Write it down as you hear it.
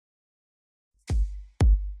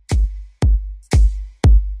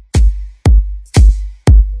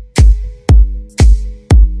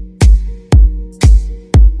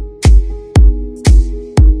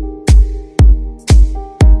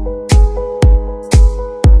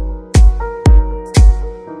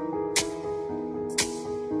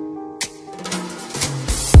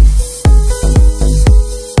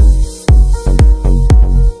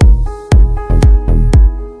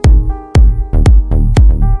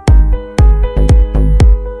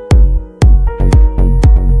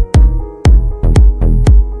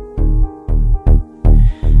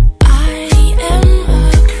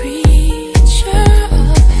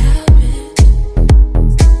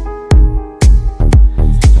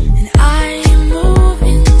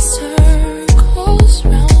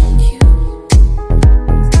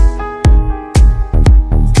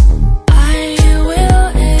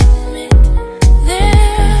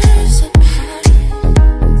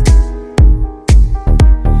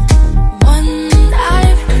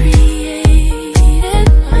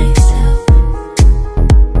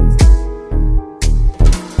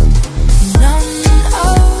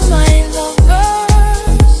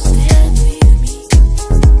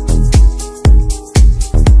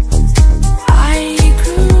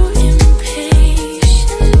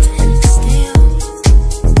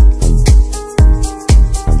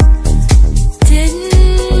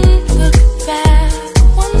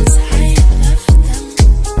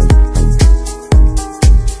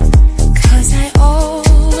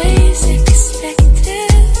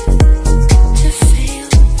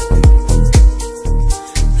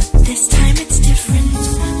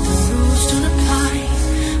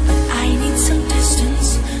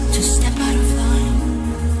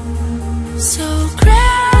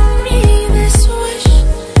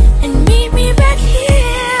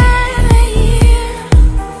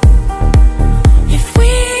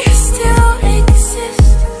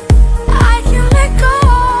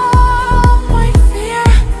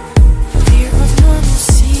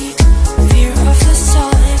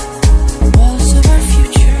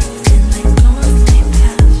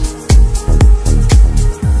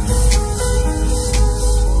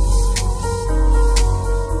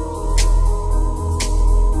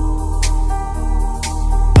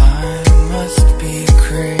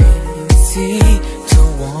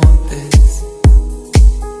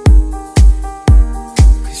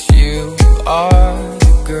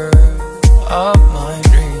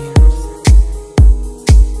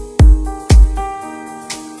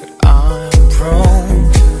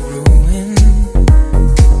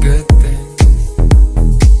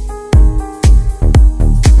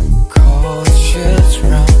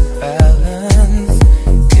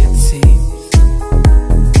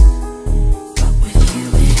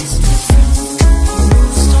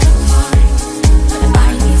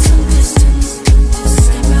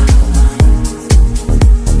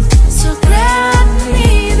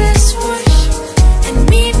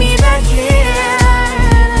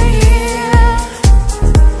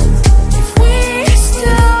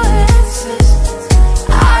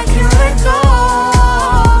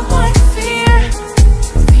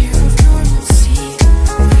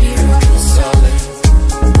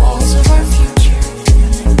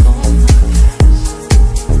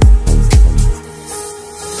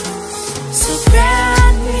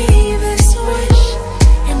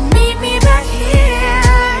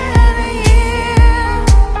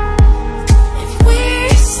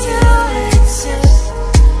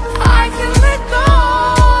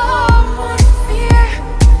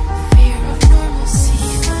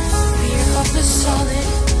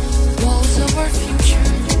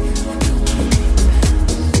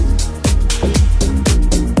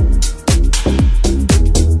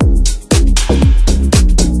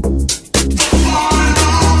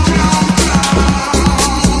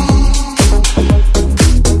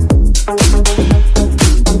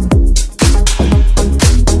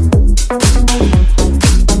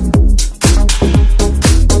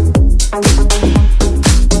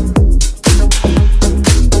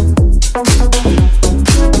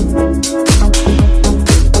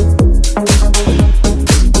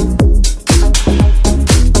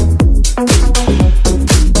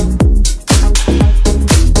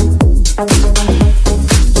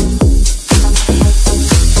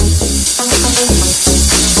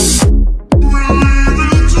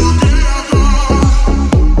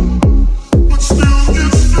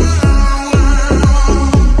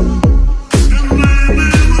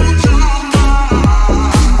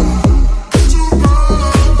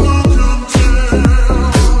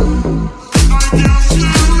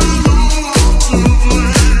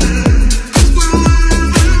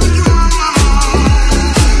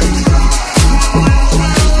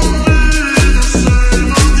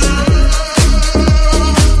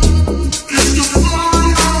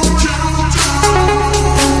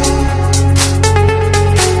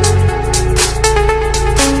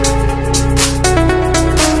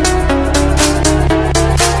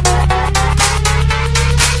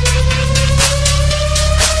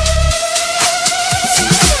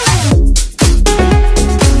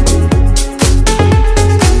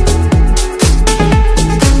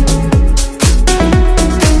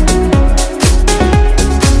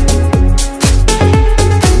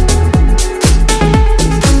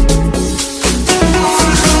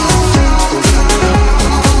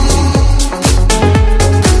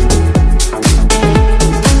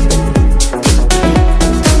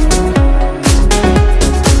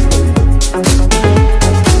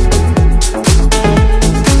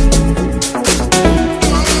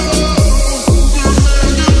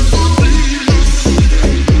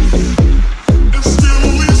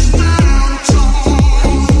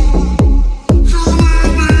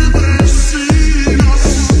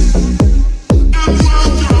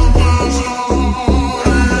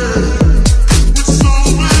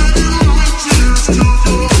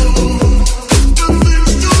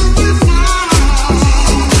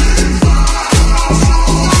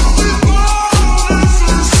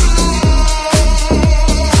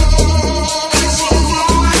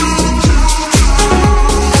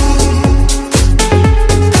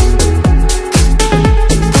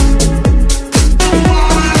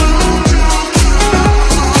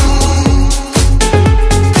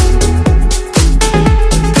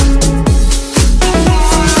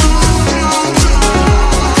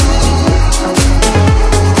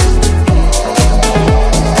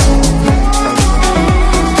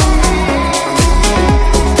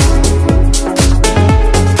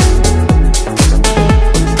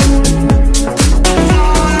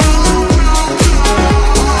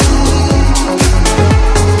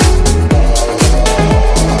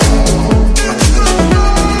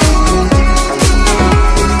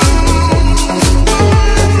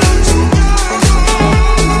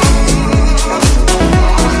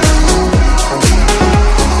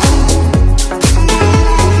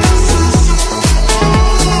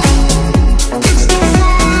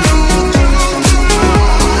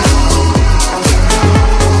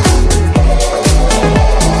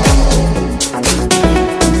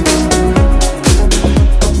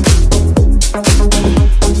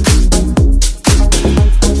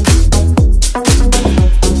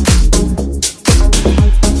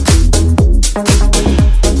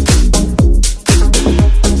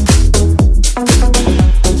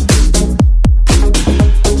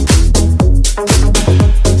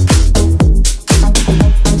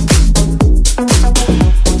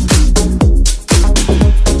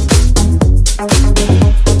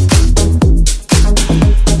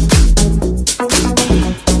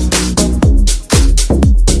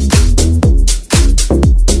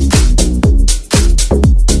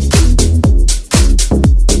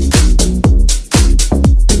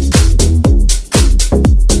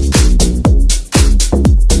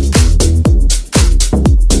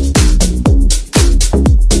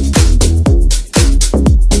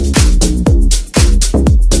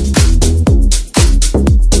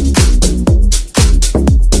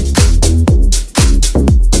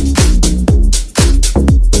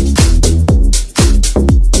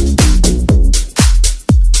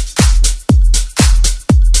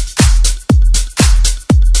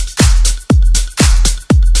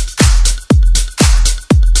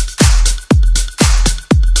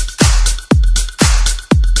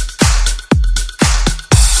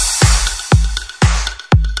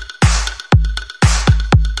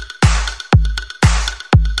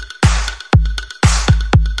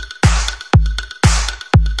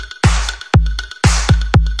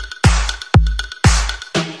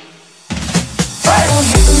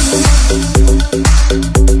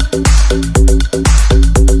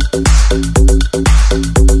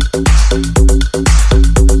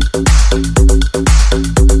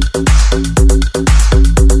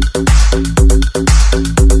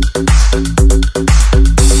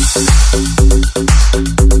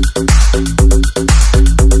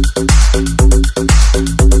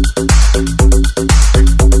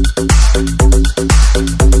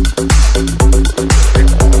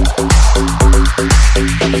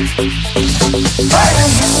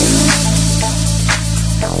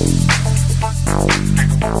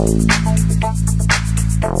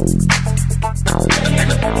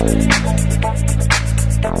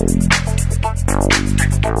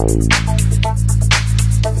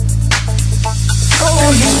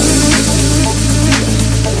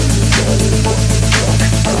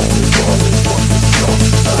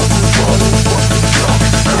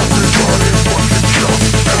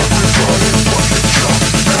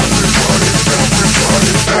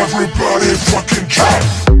Everybody fucking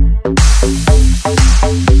jump.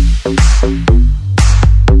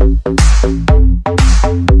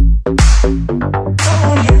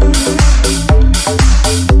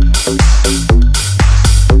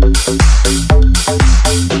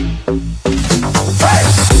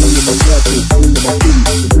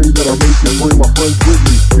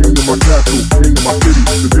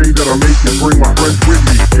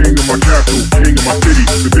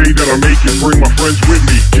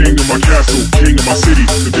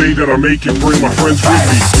 I make it, bring my friends with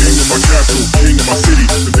me. King of my castle, king of my city.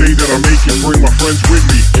 The day that I make it, bring my friends with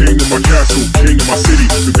me. King of my castle, king of my city.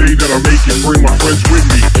 The day that I make it, bring my friends with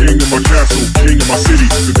me. King of my castle, king of my city.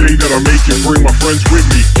 The day that I make it, bring my friends with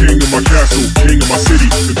me. King of my castle, king of my city.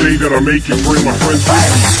 The day that I make it, bring my friends with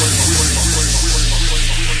me.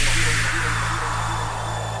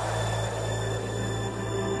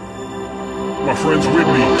 My friends with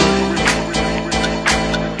me.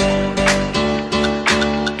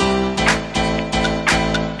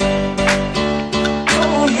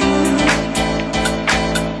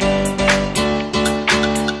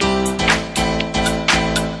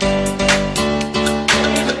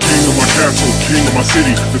 King of my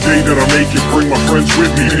city, the day that I make it, bring my friends with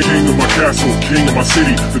me. King of my castle, king of my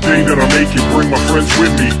city, the day that I make it, bring my friends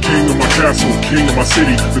with me. King of my castle, king of my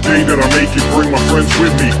city, the day that I make it, bring my friends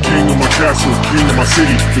with me. King of my castle, king of my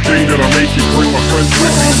city, the day that I make it, bring my friends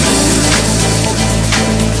with me.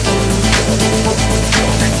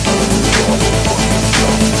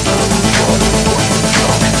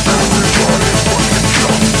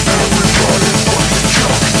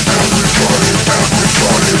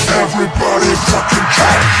 Everybody fucking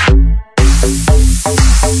jump.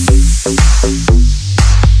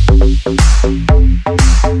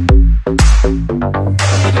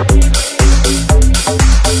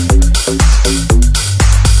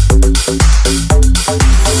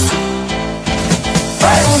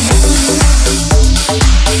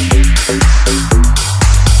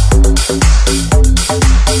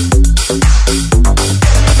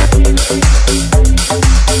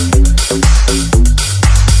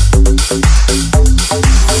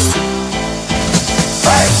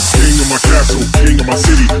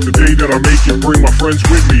 Bring my friends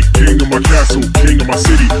with me. King of my castle, king of my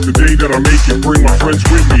city. The day that I make it, bring my friends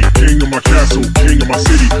with me. King of my castle, king of my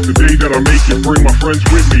city. The day that I make it, bring my friends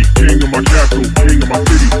with me. King of my castle, king of my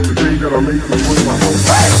city. The day that I make it, bring my friends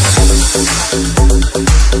with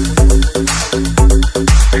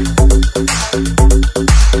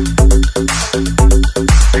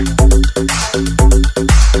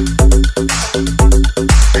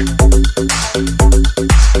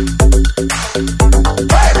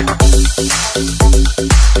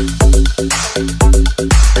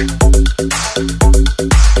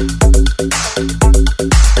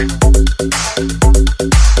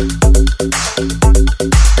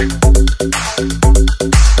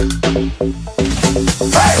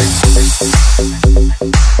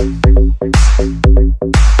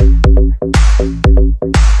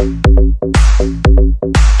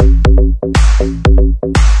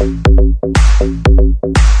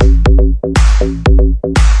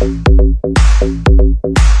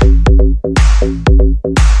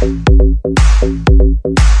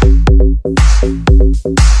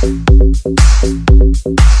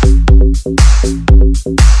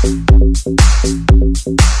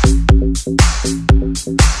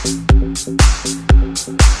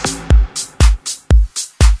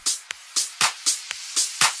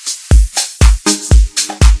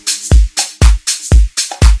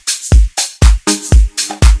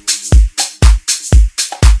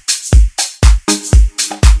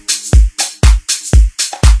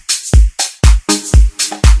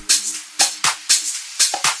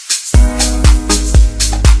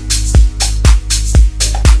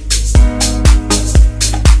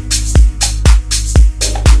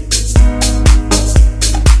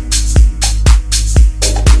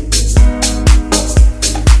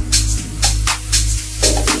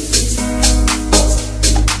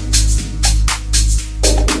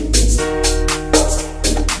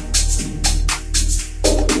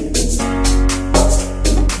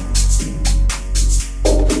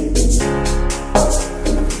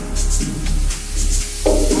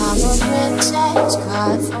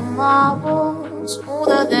Cut from marble,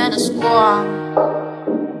 smoother than a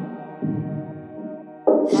squall.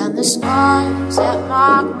 the scars that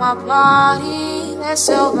mark my body, they're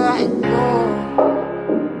silver and gold.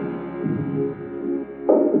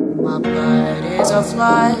 My blood is a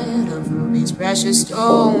flood of rubies, precious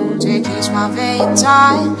stones. It keeps my veins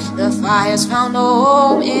hot. The fire's found a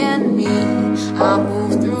home in me. I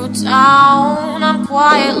move through town, I'm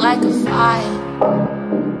quiet like a fire.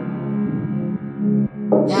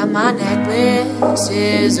 And my necklace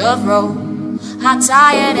is of rope. I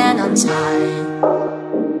tie it and untie it.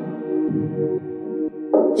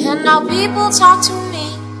 And now people talk to me,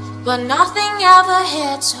 but nothing ever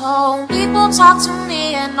hits home. People talk to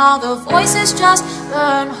me and all the voices just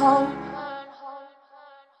burn home.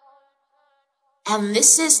 And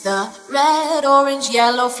this is the red, orange,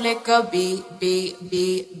 yellow flicker beat, beat,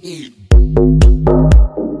 beat, beat.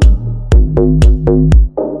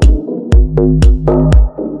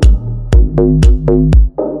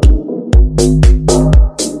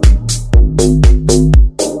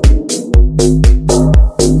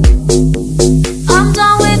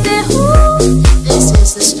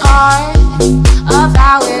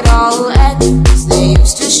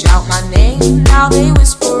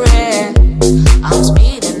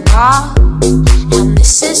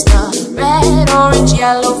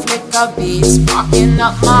 Beats sparking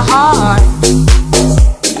up my heart.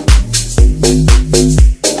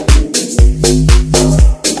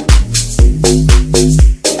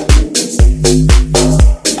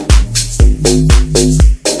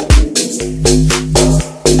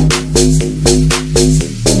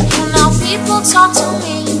 Now people talk to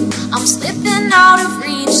me, I'm slipping out of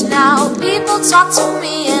reach now. People talk to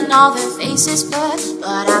me and all their faces blur,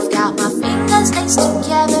 but I've got my fingers laced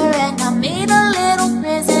together and I made a little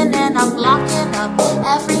prison, and I'm locking up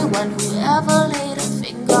everyone who ever laid a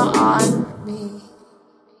finger on me.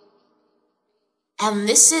 And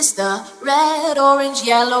this is the red, orange,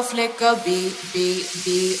 yellow flicker beat, beat,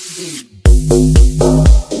 beat, beat.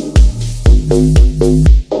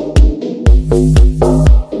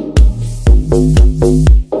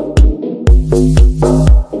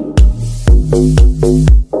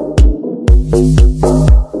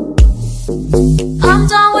 I'm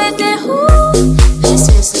done with it, whoo. This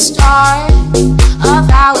is the start of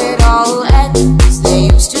how it all ends. They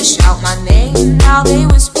used to shout my name, now they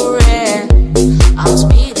whisper it. I'm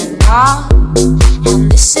speeding up,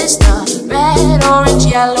 and this is the red, orange,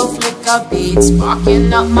 yellow flicker beat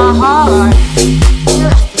sparking up my heart. We're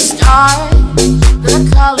at the start, the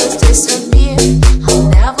colors disappear. I'll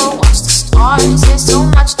never watch the stars, there's so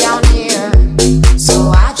much down here.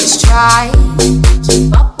 So I just try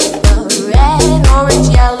keep up with the red, orange,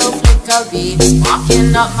 yellow flicker beat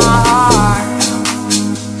sparking up my heart.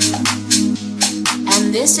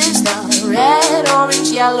 And this is the red,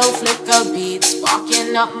 orange, yellow flicker beat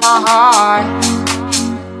sparking up my heart.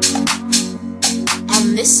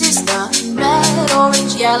 And this is the red,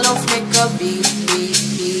 orange, yellow flicker beat, beat,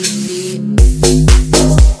 beat, beat.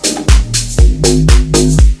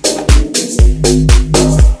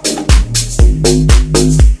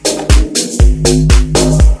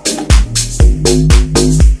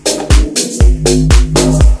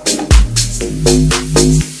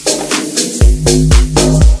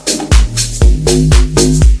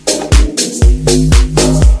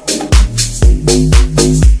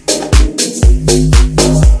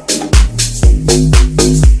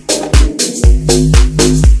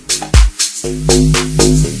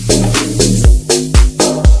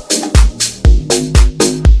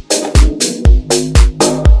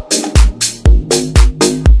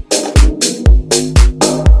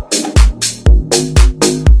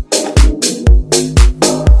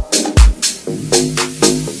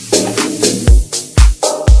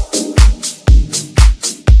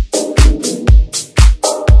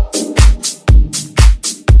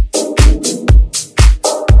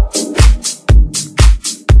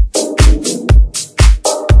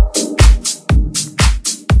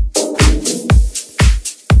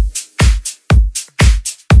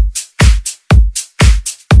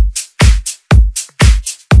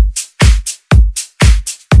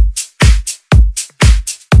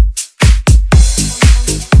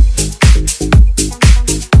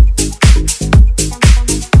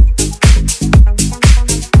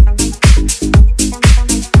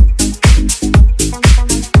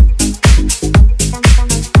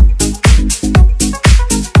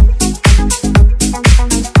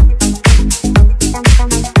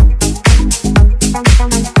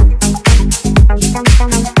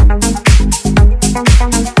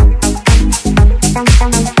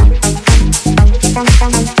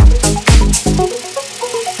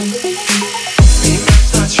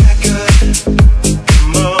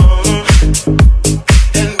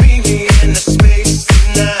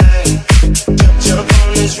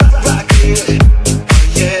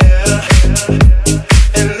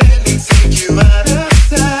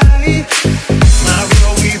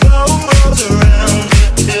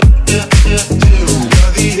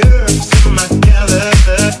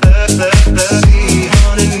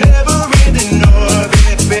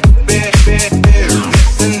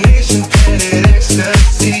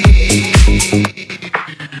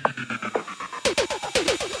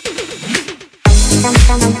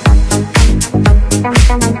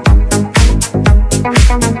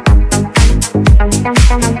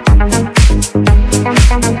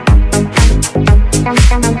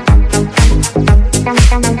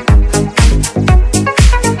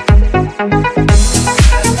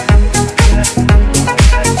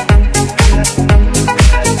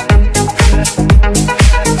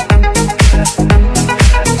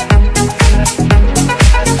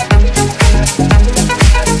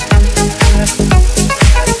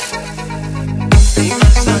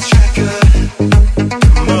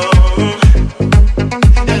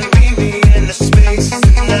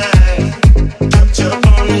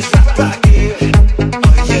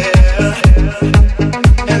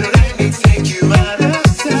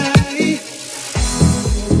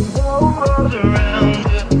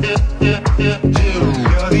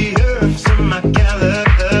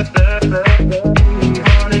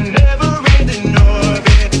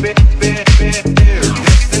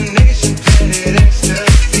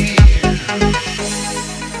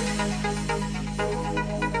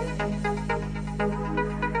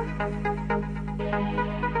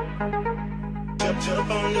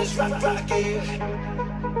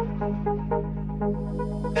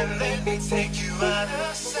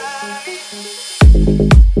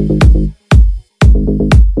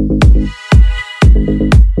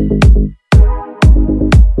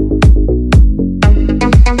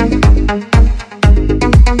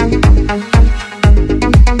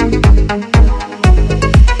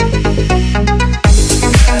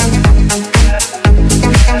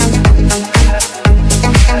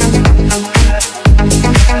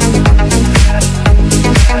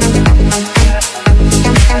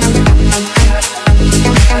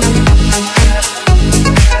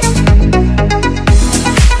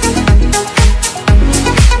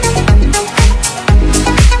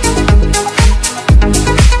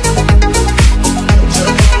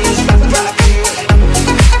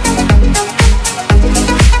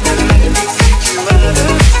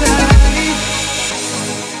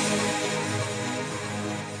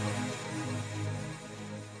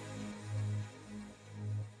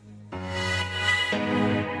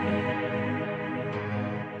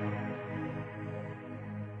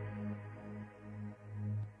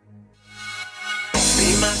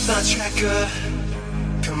 Tracker,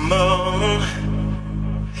 come on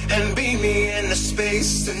and beat me into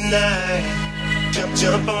space tonight.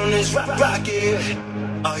 Jump on this rocket,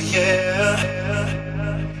 oh yeah,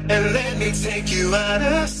 and let me take you out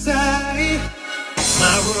of sight.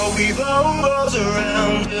 My world revolves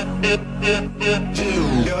around you.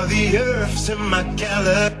 You're the earth to my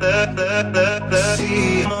galaxy.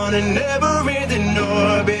 I'm on a never-ending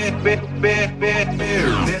orbit.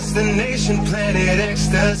 Destination planet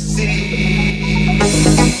ecstasy.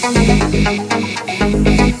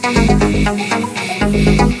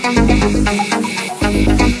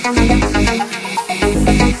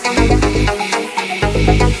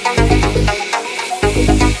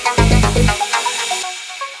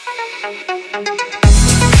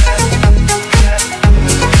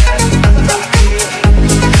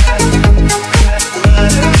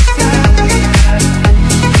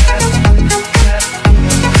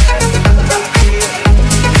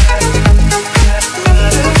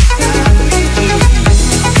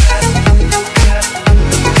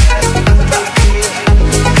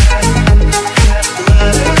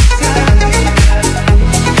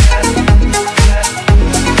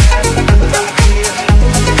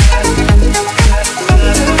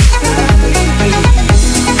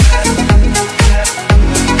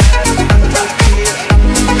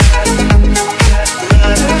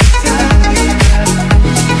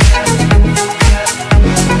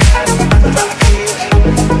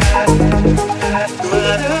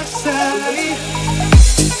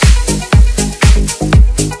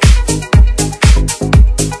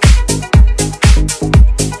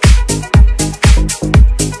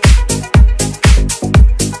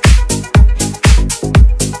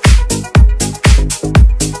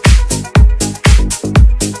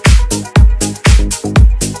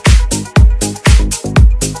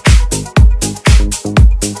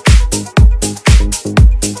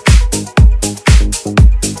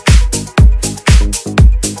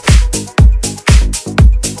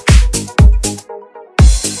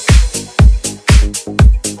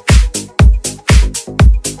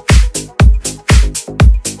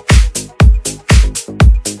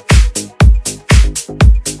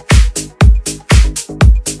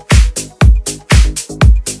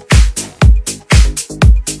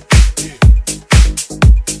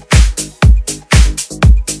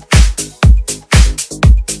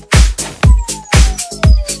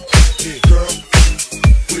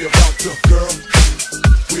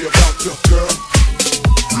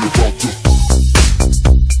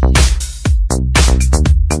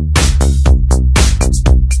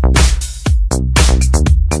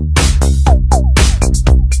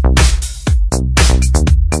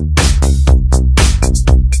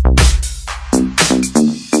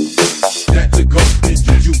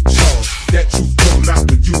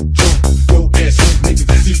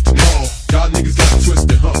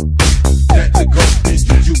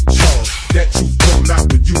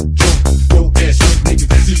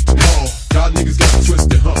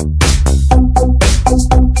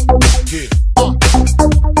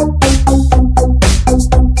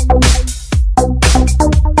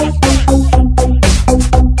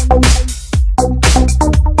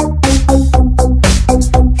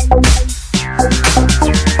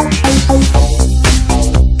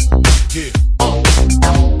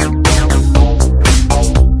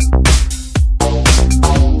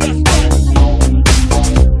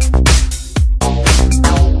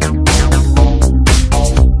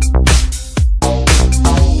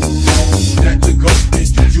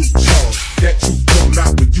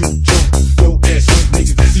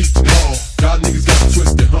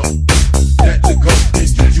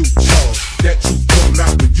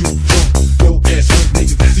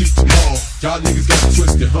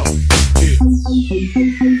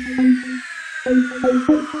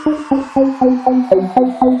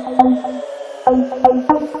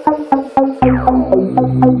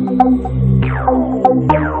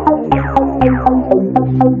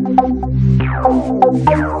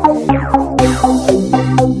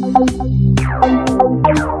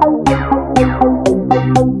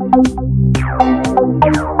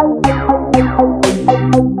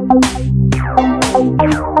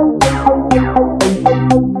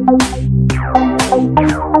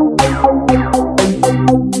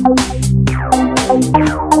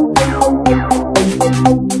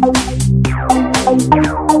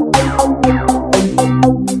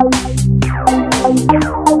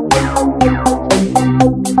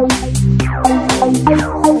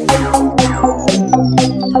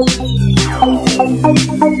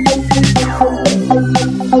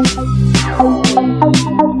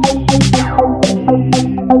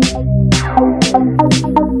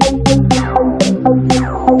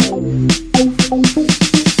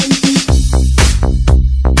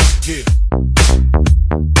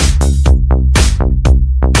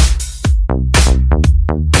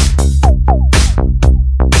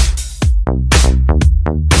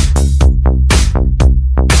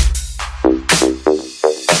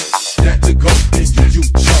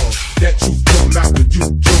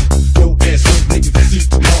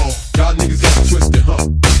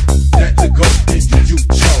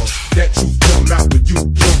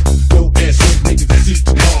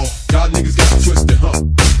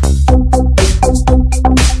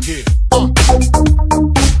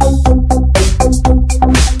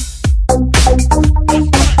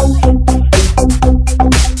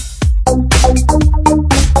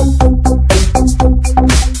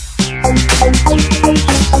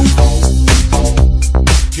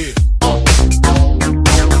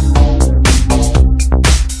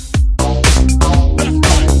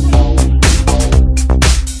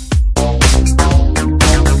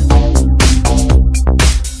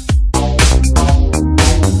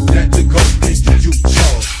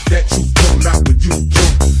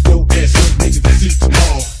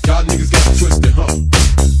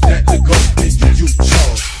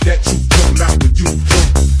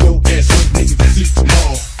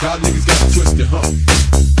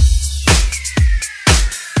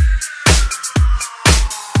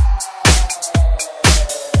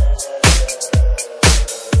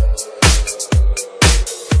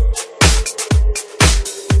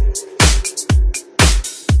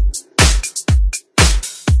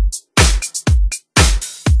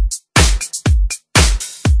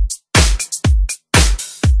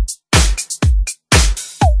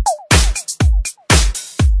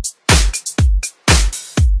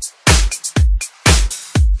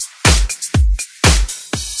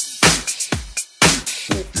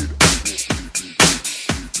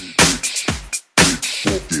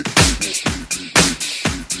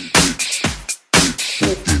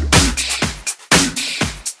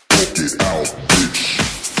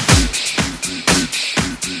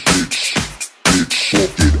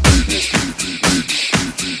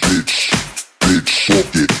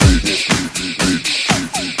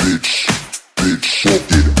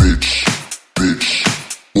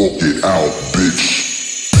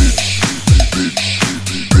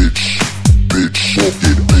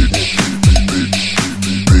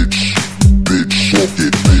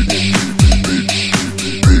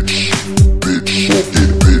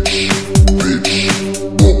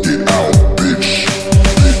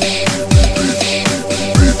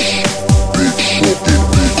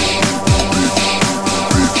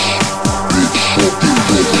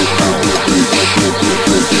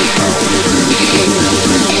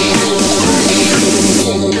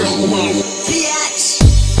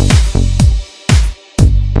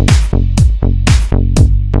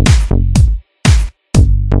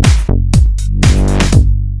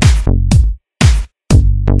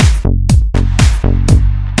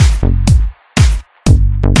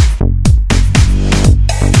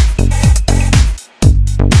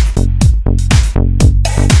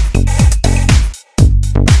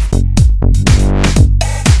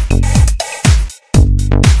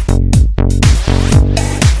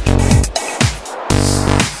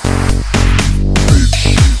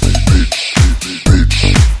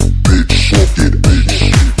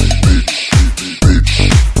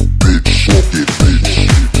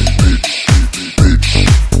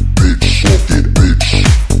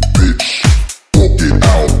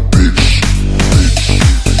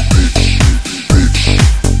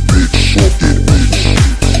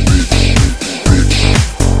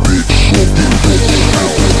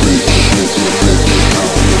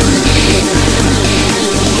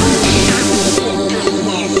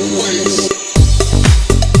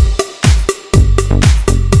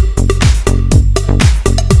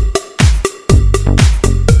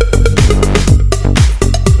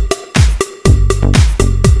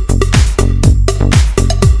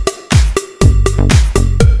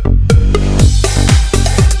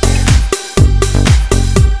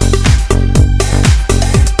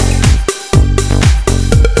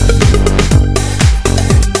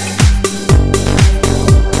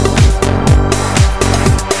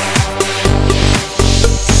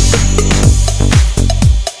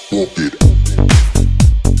 walk it,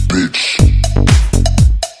 bitch,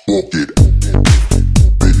 walk it,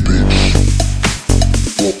 bitch,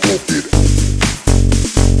 walk it,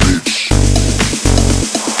 bitch, walk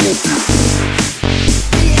it, walk it,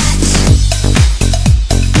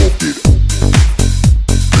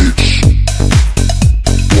 bitch,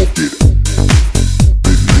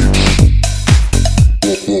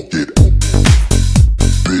 walk it,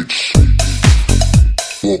 bitch,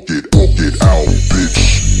 walk it, bitch, walk it out, bitch.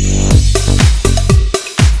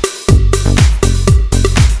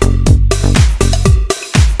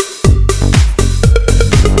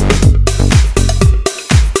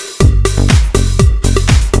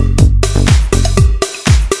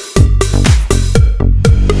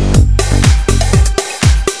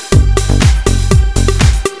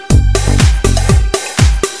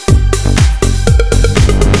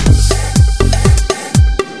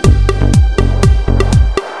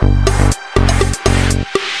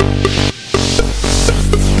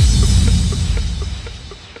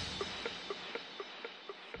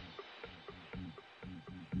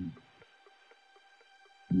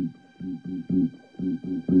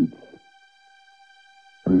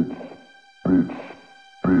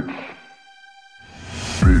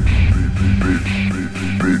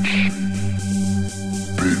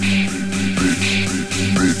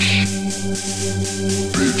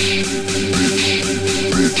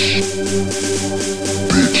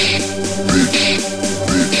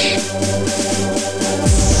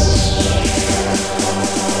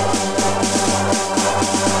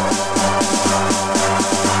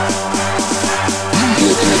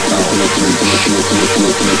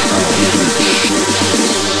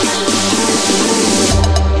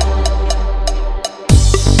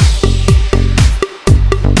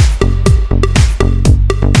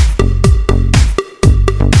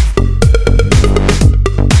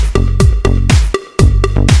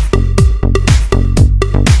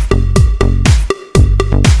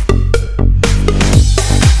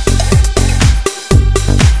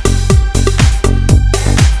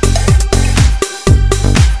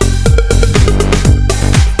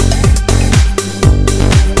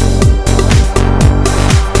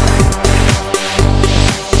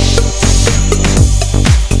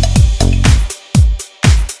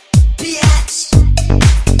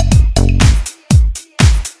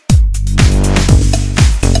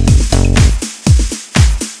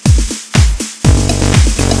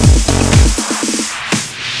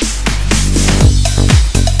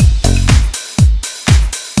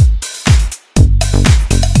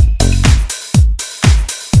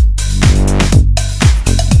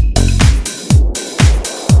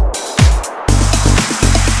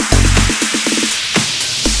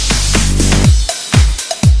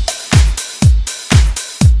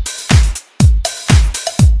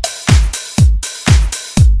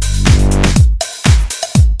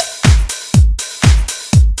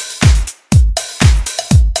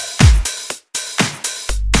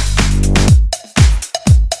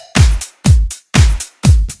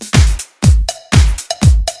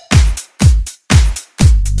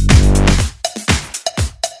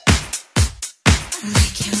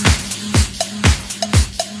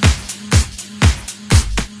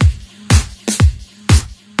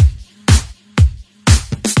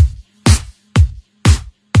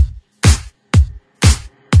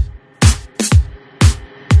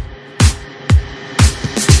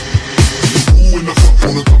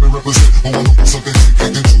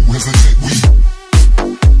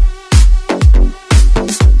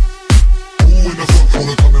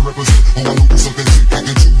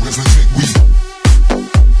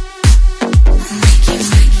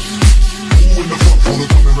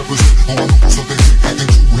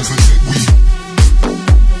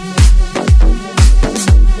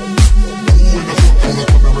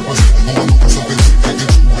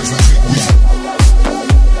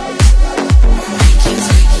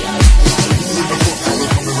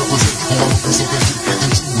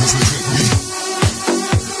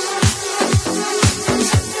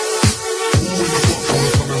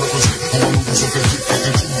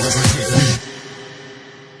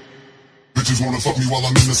 Bitches wanna fuck me while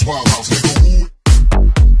I'm in this wild house, nigga.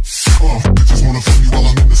 Bitches wanna fuck me while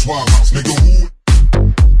I'm in this wild house, nigga.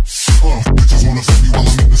 Bitches wanna fuck me while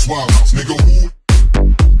I'm in this wild house, nigga.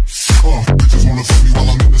 Bitches wanna fuck me while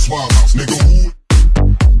I'm in this wild house, nigga.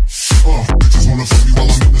 Bitches wanna fuck me while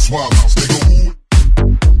I'm in this wild house, nigga.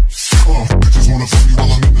 Bitches wanna fuck me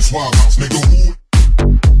while I'm in this wild house, nigga.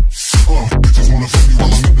 Bitches wanna fuck me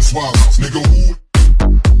while I'm in this wild house, nigga.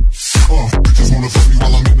 Bitches wanna fuck me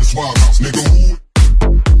while I'm in this wild house, nigga.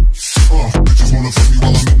 Bitches wanna fuck me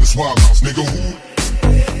while I'm in this wild house, nigga.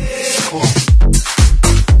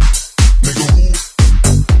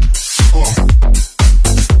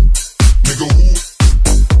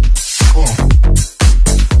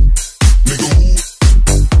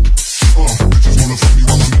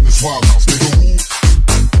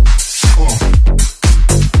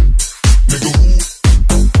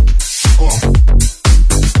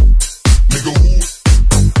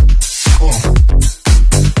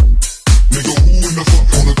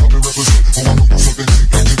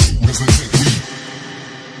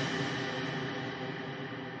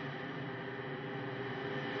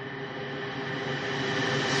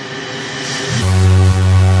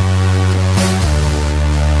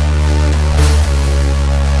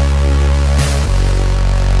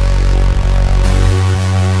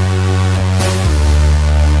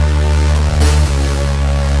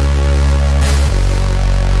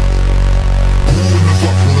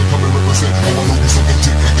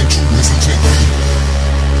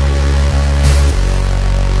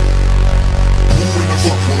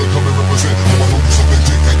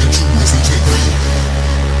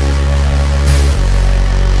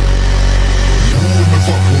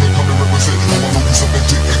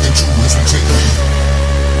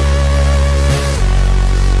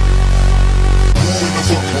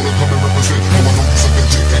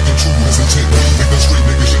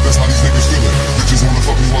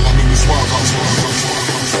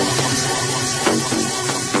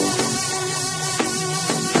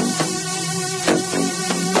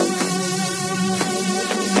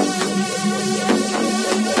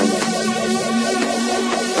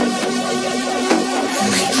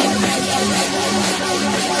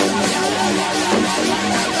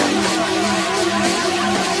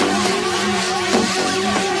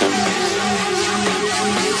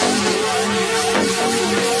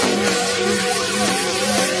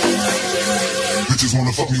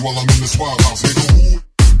 while I'm in this wild house, nigga.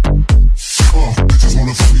 Bitches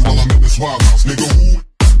wanna fuck me while I'm in this wild house, nigga.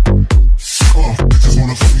 Bitches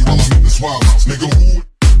wanna fuck me while I'm in this wild house, nigga.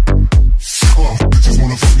 Bitches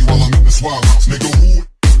wanna fuck me while I'm in this wild house, nigga.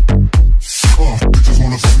 Bitches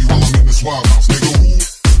wanna fuck me while I'm in this wild house, nigga.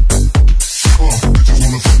 Bitches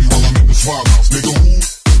wanna fuck me while I'm in this wild house, nigga.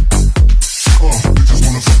 Bitches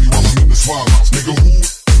wanna fuck me while I'm in this wild house, nigga.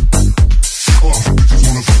 Bitches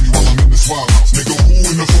wanna fuck me while I'm in this wild house, nigga. Who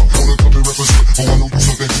in the fuck wanna come and represent? Oh, I know you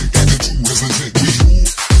suck that dick, and the two as legit. We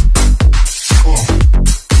who?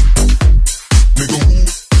 Nigga who?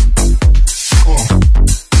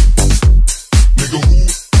 Nigga who?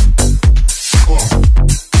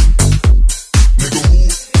 Nigga who?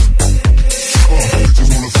 Bitches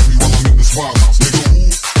wanna fuck me while I'm in this wild house, nigga who?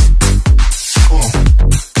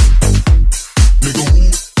 Nigga who?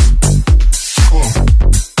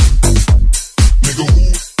 Nigga who? Nigga who?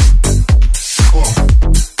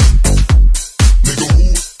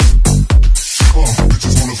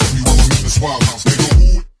 Bitches wanna fuck me while I'm in this wild house, nigga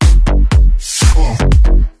who?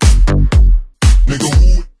 Nigga who?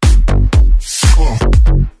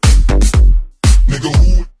 Nigga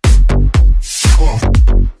who?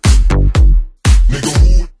 Nigga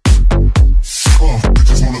who?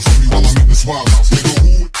 Bitches wanna fuck me while I'm in this wild house, nigga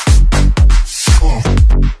who?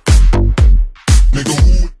 Nigga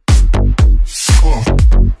who?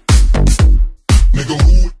 Nigga who? Nigga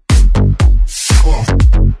who?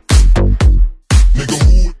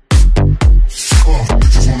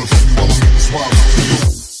 Bitches wanna fuck me while I'm in this wild house, nigga.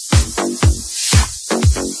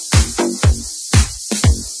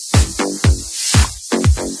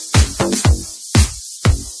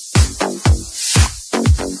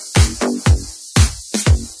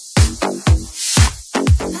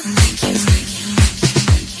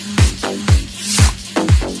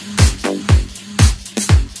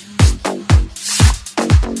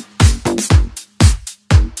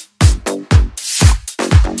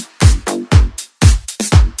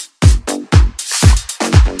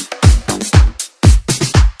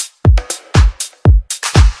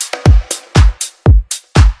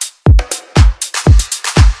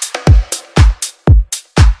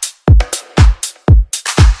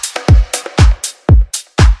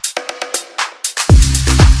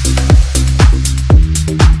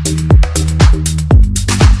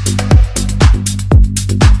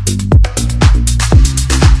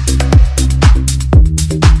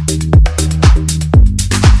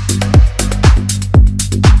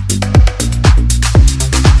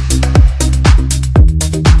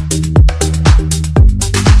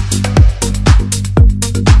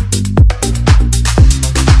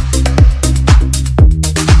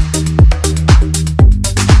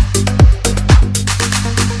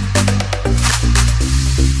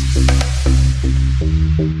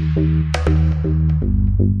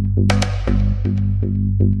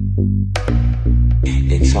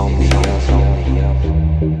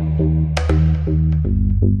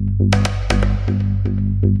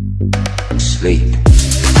 Sleep.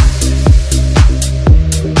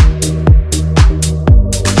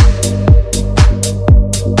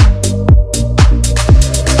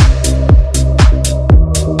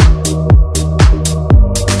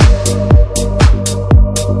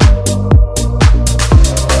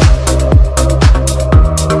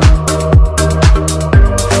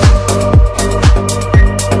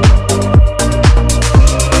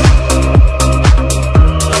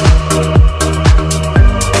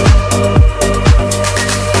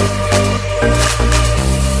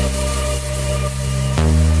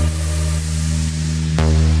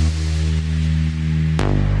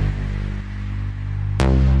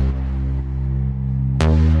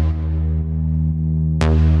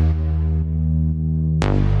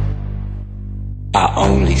 I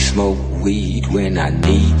only smoke weed when I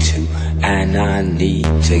need to, and I need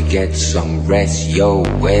to get some rest. Yo,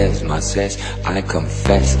 where's my cess? I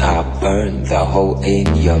confess I burned the hole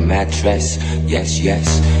in your mattress. Yes, yes,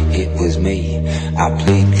 it was me. I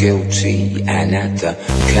plead guilty, and at the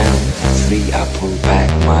count of 3 I pull back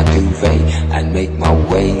my duvet and make my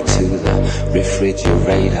way to the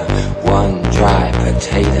refrigerator. One dry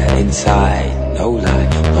potato inside, no lie,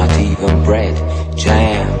 not even bread.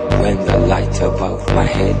 Jam when the light above my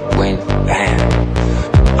head went bam.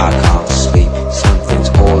 I can't sleep, something's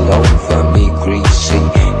all over me, greasy.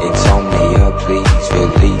 Insomnia, please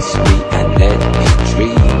release me and let me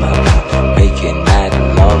dream about making mad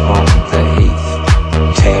love on the heath,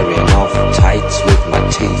 tearing off tights with my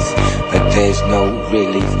teeth. But there's no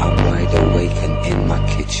relief, I'm wide awake and in my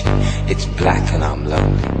kitchen. It's black and I'm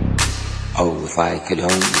lonely. Oh, if I could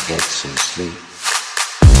only get some sleep.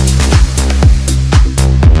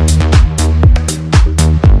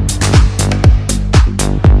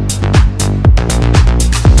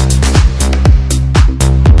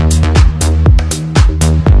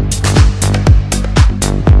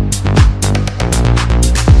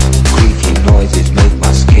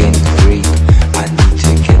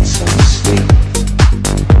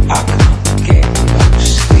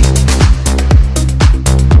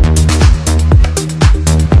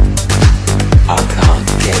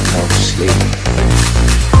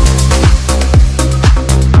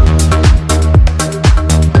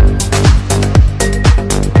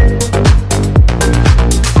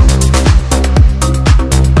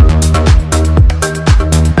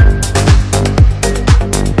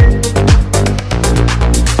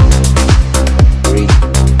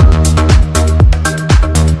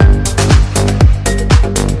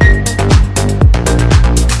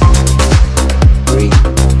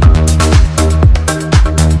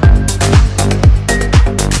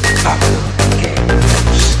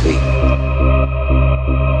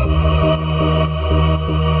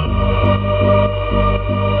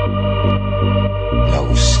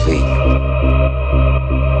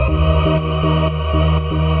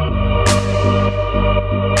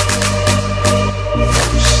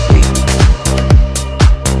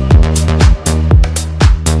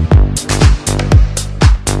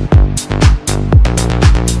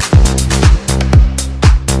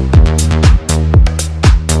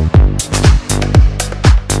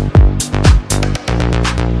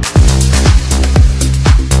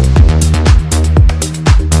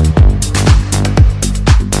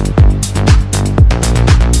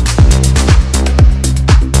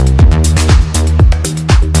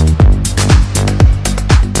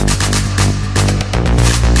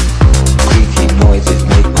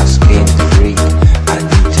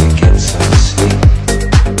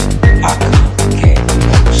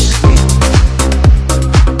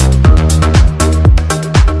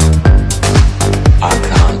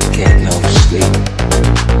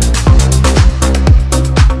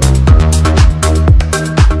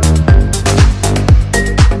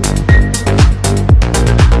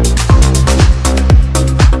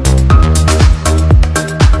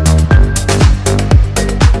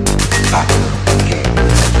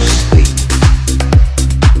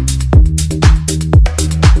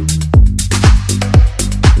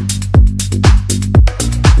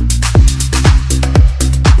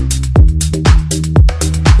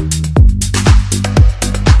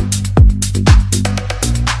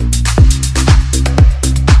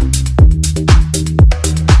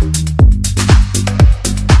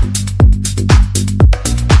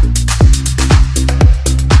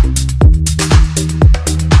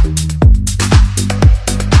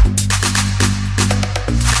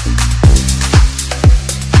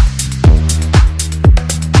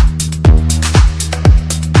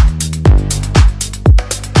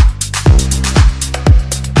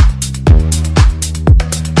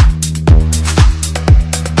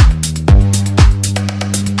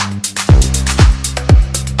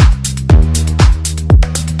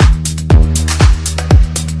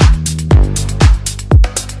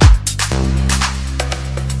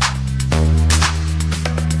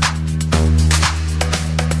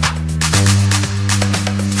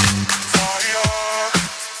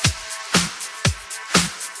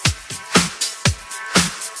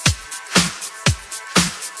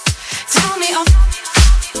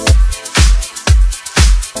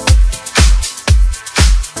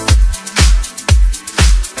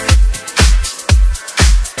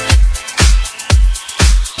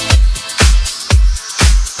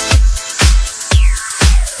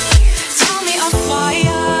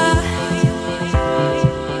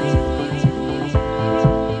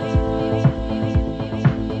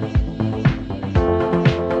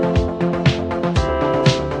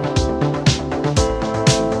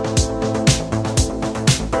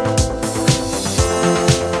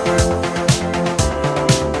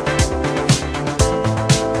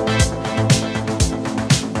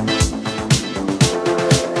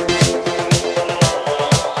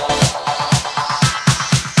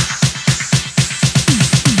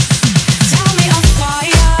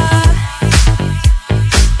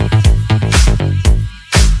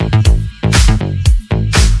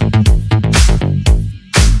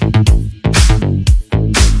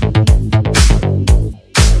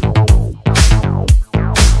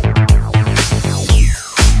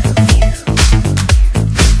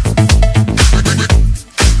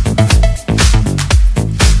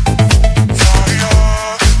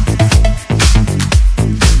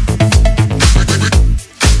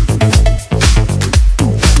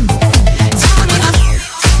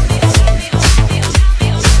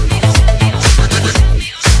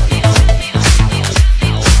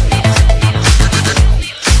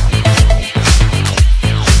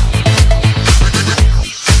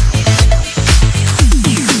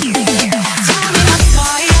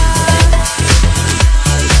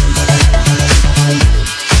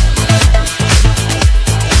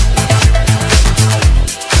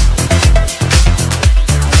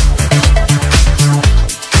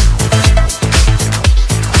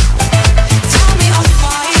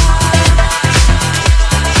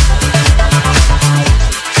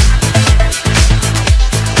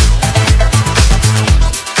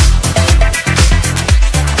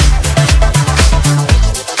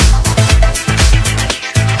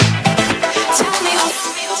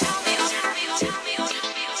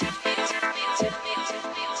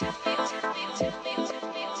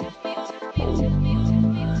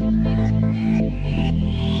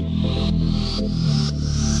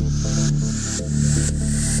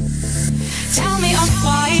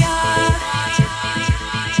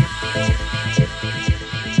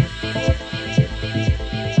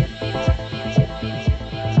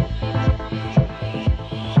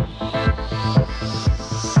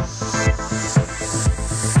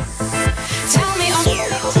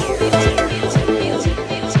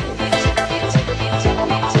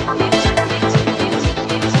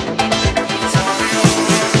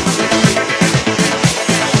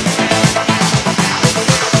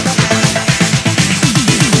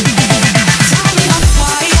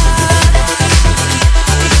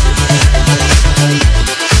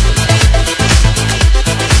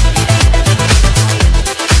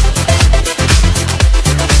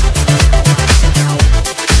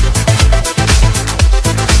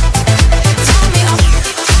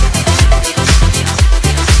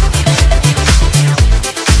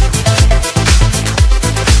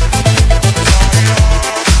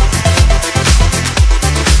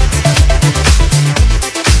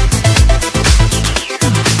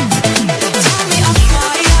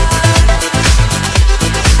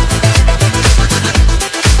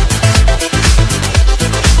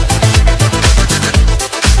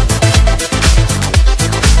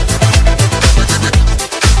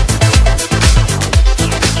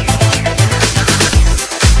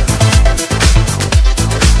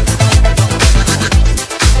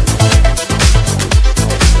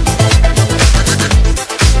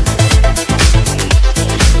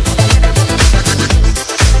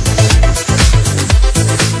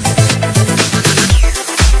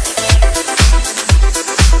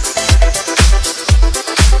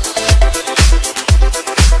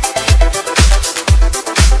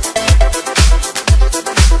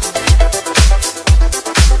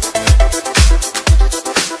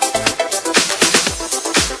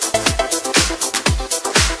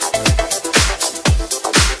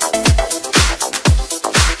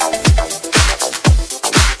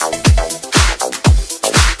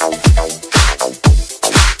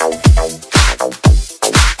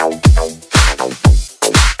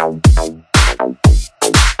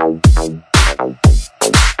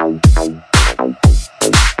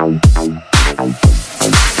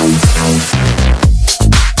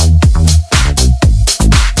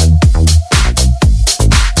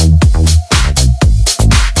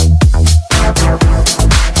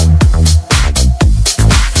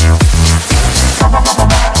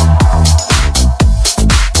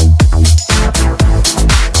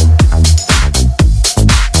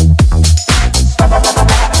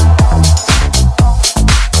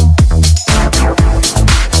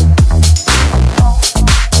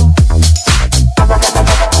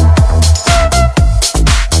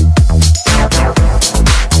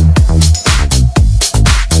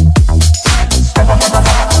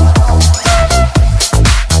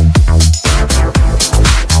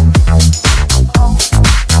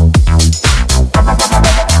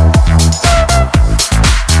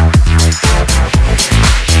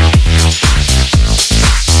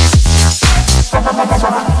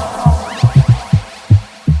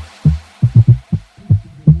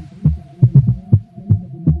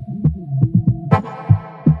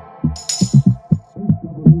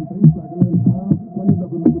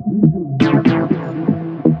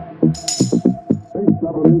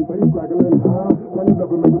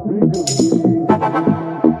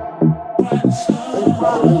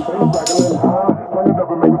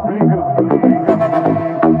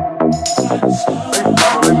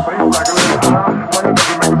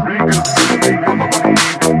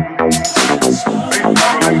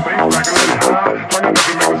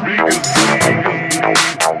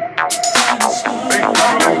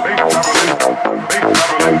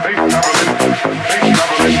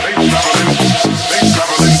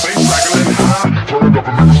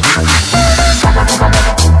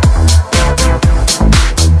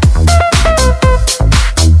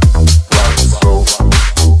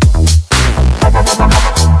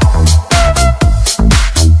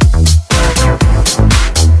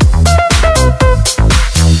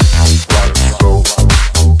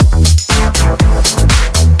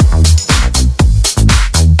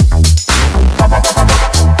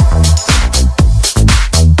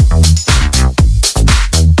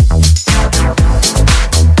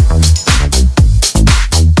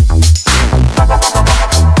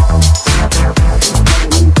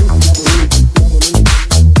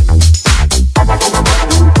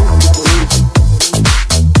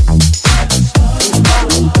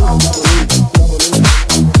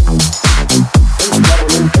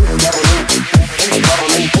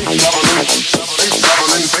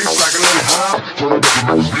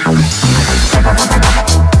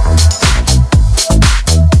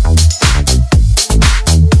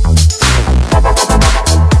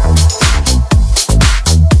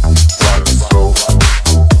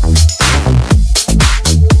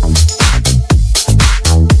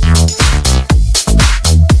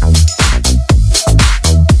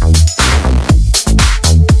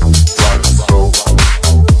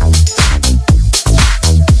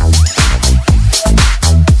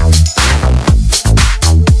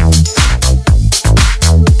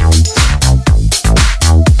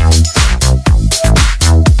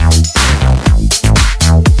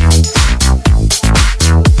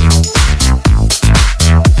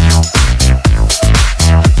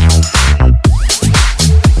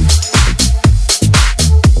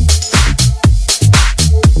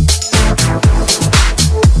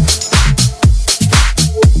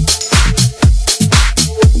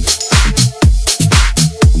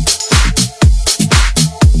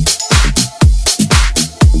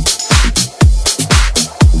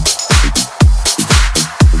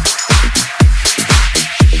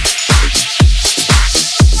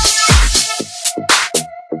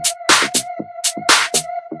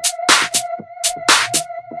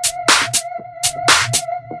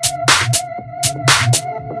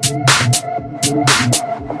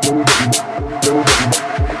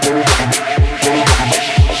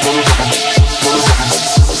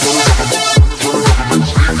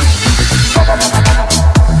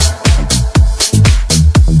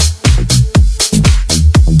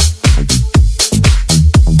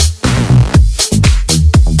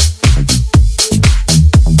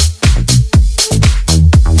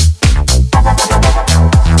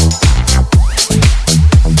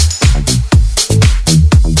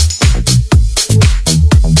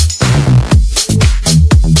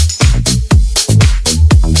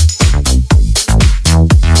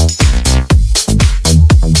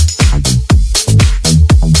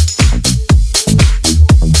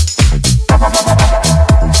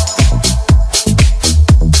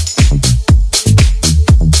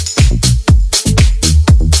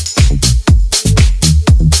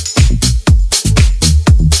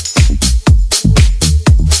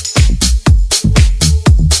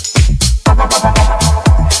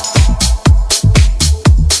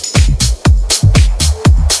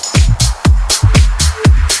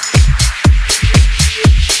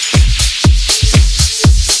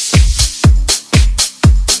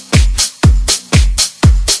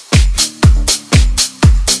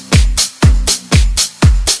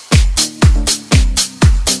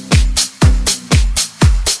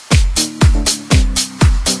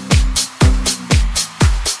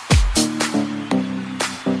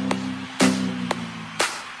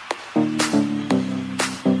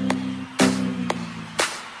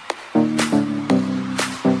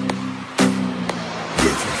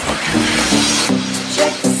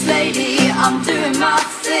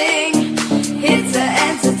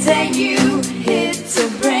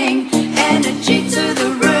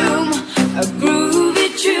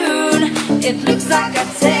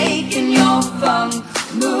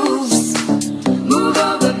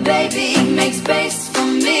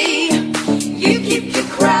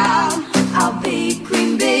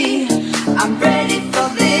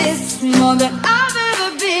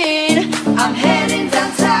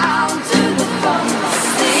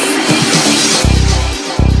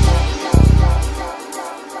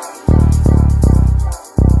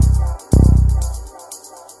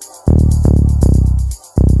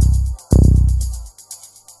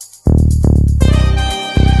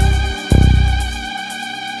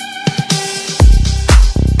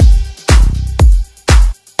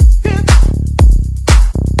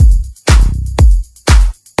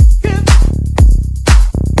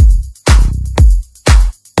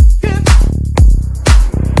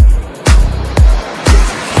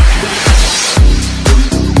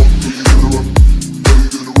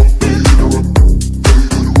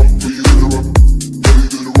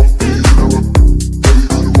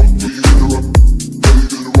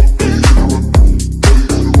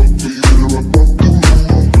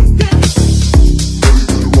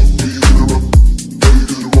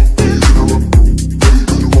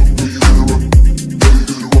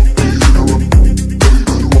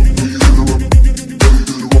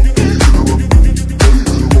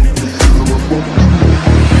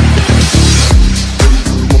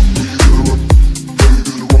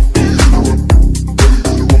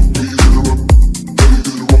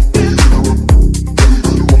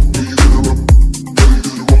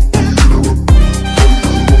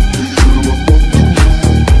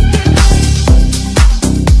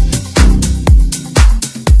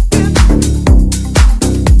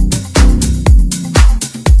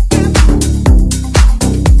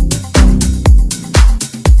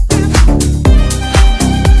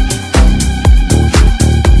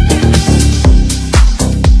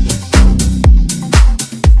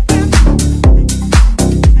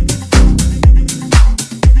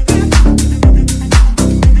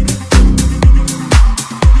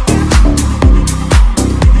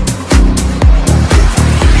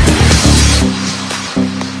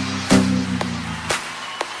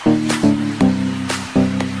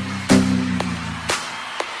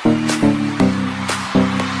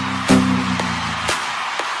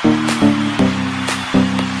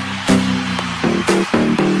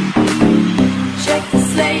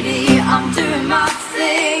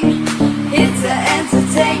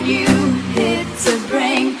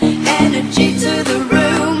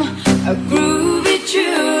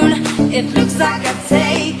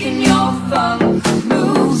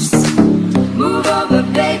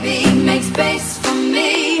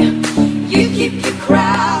 keep your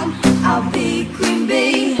crowd.